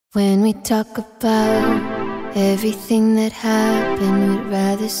When we talk about everything that happened, we'd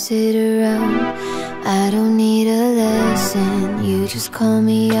rather sit around. I don't need a lesson, you just call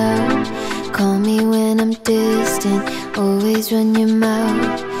me out. Call me when I'm distant, always run your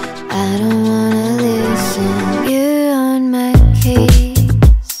mouth. I don't wanna listen, you're on my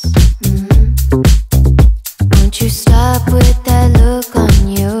case. Won't you stop with that look on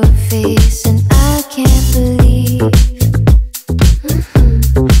your face? And I can't believe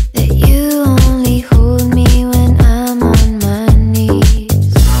that you only hold me when I'm on my knees.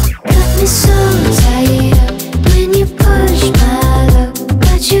 Got me so tied up when you push my luck,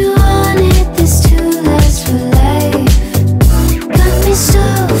 but you wanted this to last for life. Got me so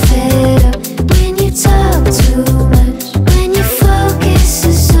fed up when you talk too much, when your focus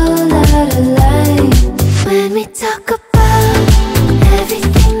is all out of line. When we talk about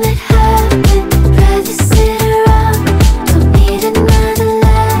everything that happened, rather sit around, don't need another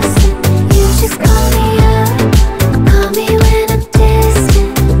lesson. You just call me up, call me when I'm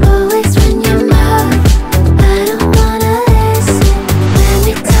distant, always run your mouth. I don't wanna listen. When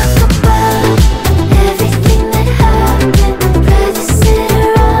we talk about everything that happened, rather sit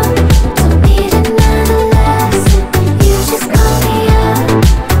around, don't need another lesson. You just call me up,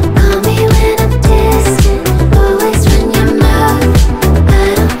 call me when I'm distant, always run your mouth. I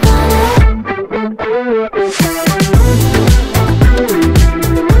don't wanna.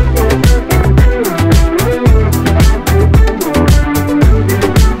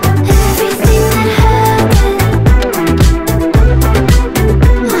 Everything that happened,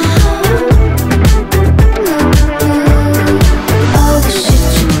 all the shit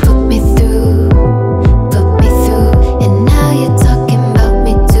you put me through, and now you're talking about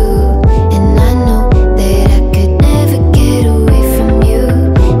me too. And I know that I could never get away from you.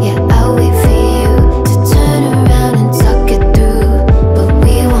 Yeah, I'll wait for you to turn around and talk it through, but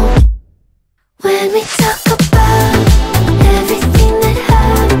we won't. When we talk